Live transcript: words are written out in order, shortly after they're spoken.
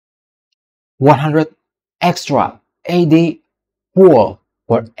100 extra AD pool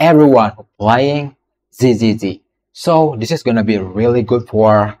for everyone playing ZZZ. So this is gonna be really good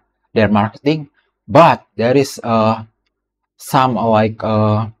for their marketing, but there is some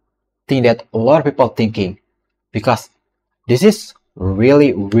thing that a lot of people thinking, because this is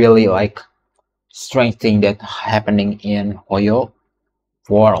really like strange thing that happening in Hoyo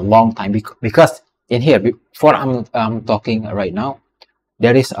for a long time, because in here before I'm talking right now,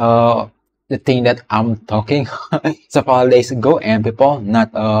 there is the thing that I'm talking several days ago and people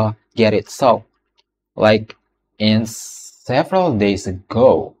not get it. So like in several days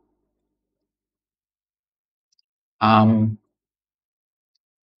ago, I'm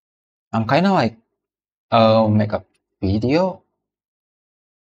kind of like make a video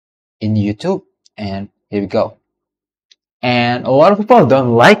in YouTube, and here we go. And a lot of people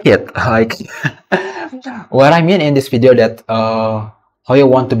don't like it. Like what I mean in this video, that how you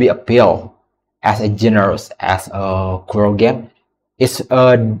want to be appeal as a generous as a Kuro game is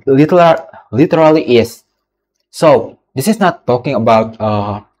literally is. So this is not talking about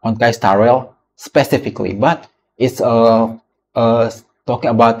Honkai Star Rail specifically, but it's talking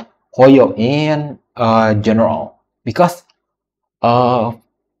about Hoyo in general, because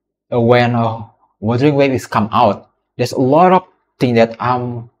when Wuthering Wave is come out, there's a lot of things that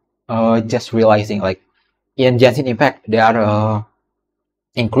I'm just realizing. Like in Genshin Impact, they are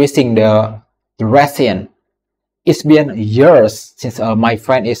increasing the resin. It's been years since my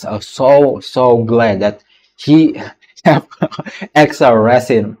friend is so glad that he have extra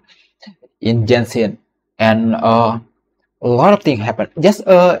resin in Genshin, and a lot of things happen. Just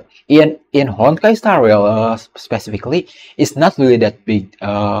in Honkai Star Rail specifically, it's not really that big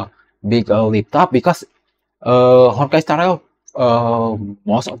leap up, because Honkai Star Rail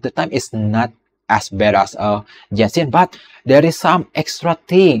most of the time is not as bad as Genshin, but there is some extra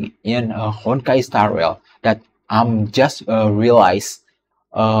thing in Honkai Star Rail that I'm just realize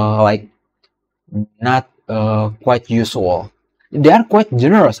like not quite usual. They are quite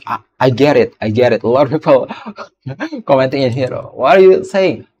generous. I get it. I get it. A lot of people commenting in here. What are you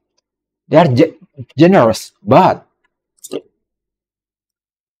saying? They are generous, but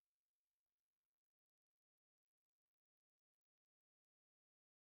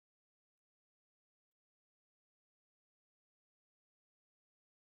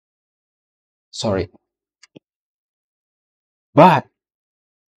sorry, but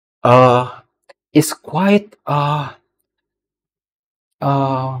uh, it's uh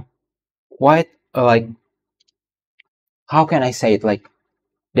quite like, how can I say it? Like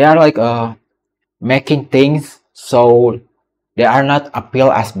they are like making things so they are not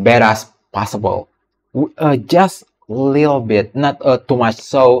appeal as bad as possible. Just a little bit, not too much.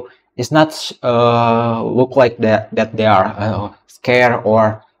 So it's not look like that they are scared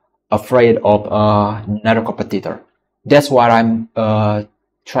or afraid of another competitor. That's what I'm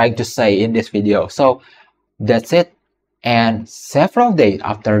trying to say in this video. So that's it. And several days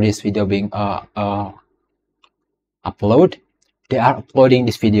after this video being upload, they are uploading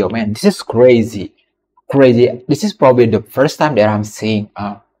this video. Man, this is crazy. This is probably the first time that I'm seeing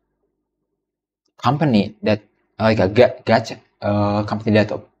a company that like a gacha company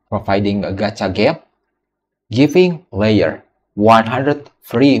that providing a gacha game giving player 100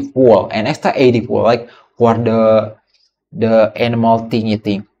 free full and extra 80 full, like for the animal thingy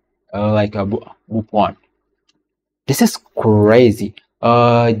thing, like a Buffon. This is crazy.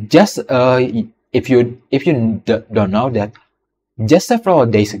 Just if you don't know that, just several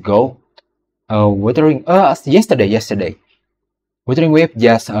days ago, yesterday, Wuthering Wave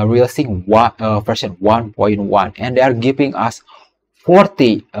just releasing version 1.1, and they are giving us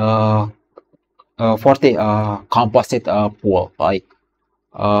 40 composite pool, like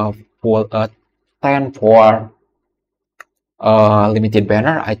pool 10 for limited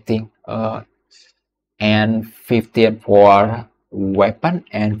banner, I think, and 15 for weapon,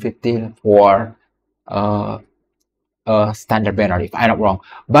 and 15 for standard banner, if I'm not wrong.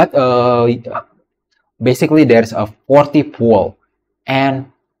 But basically there's a 40 pool,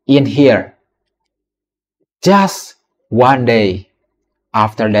 and in here, just one day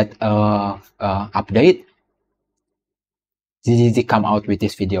after that update, ZZZ come out with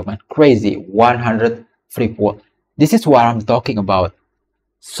this video, man. Crazy. 100 free pool. This is what I'm talking about.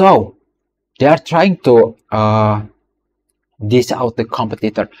 So they are trying to dish out the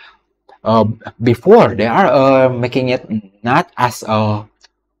competitor. Before they are making it not as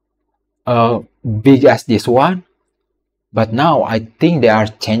big as this one, but now I think they are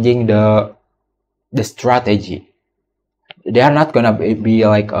changing the strategy. They are not gonna be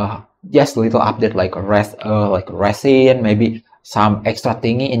like just a little update like resin, maybe some extra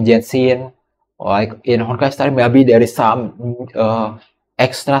thingy in Genshin, Like in Honkai Star, maybe there is some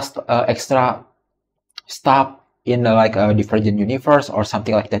extra stuff in like a Divergent universe or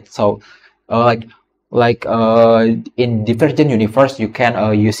something like that. So like in Divergent universe, you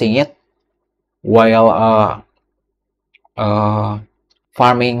can using it while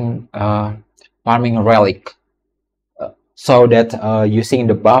farming farming relic, so that using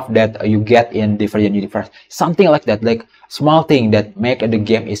the buff that you get in Divergent universe, something like that, like small thing that make the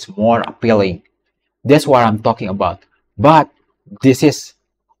game is more appealing. That's what I'm talking about. But this is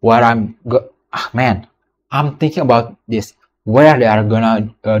what man, I'm thinking about this, where they are gonna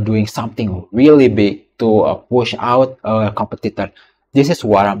doing something really big to push out a competitor. This is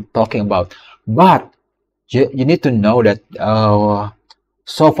what I'm talking about. But you need to know that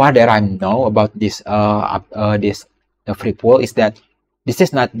so far that I know about this this free pool is that this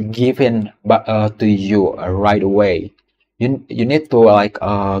is not given to you right away. You need to like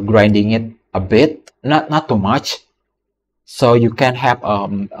grinding it a bit, not too much, so you can have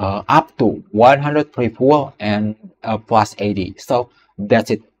up to 100 free pool and plus 80. So that's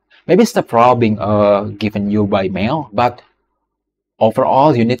it. Maybe it's the pro being given you by mail, but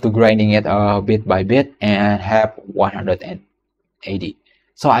overall you need to grinding it bit by bit and have 180.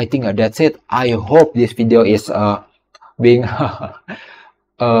 So I think that's it. I hope this video is being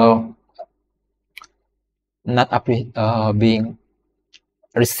not being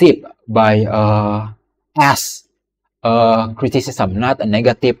received by as criticism, not a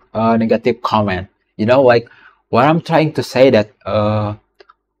negative comment. You know, like what I'm trying to say that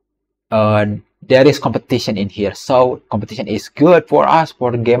there is competition in here. So competition is good for us,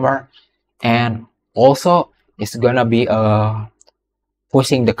 for the gamer, and also it's gonna be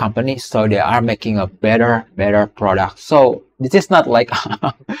pushing the company so they are making a better product. So this is not like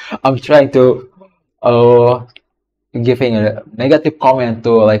I'm trying to giving a negative comment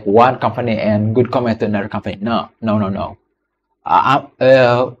to like one company and good comment to another company. No.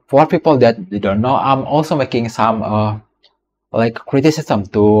 For people that don't know, I'm also making some like criticism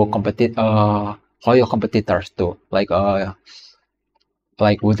to Hoyo competitors too, like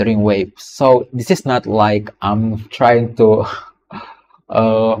Wuthering Waves. So this is not like I'm trying to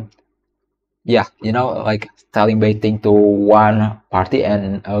yeah, you know, like telling bad thing to one party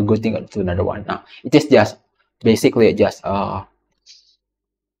and good thing to another one. Now it is just basically just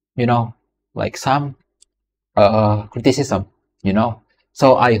you know, like some criticism, you know.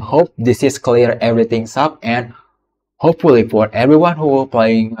 So I hope this is clear everything's up, and hopefully for everyone who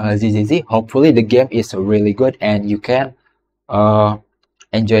playing ZZZ, hopefully the game is really good and you can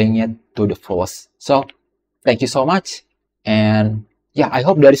enjoying it to the fullest. So thank you so much, and yeah, I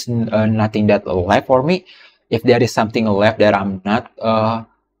hope there is nothing that left for me. If there is something left that I'm not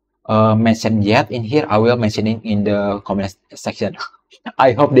mentioned yet in here, I will mention it in the comment section.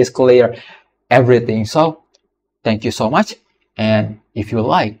 I hope this clear everything. So thank you so much, and if you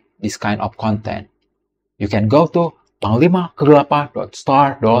like this kind of content, you can go to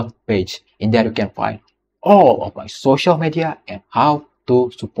PanglimaKegelapan.star.page. In there you can find all of my social media and how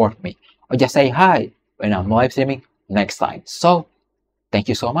to support me, or just say hi when I'm live streaming next time. So thank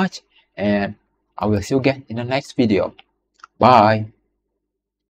you so much, and I will see you again in the next video. Bye.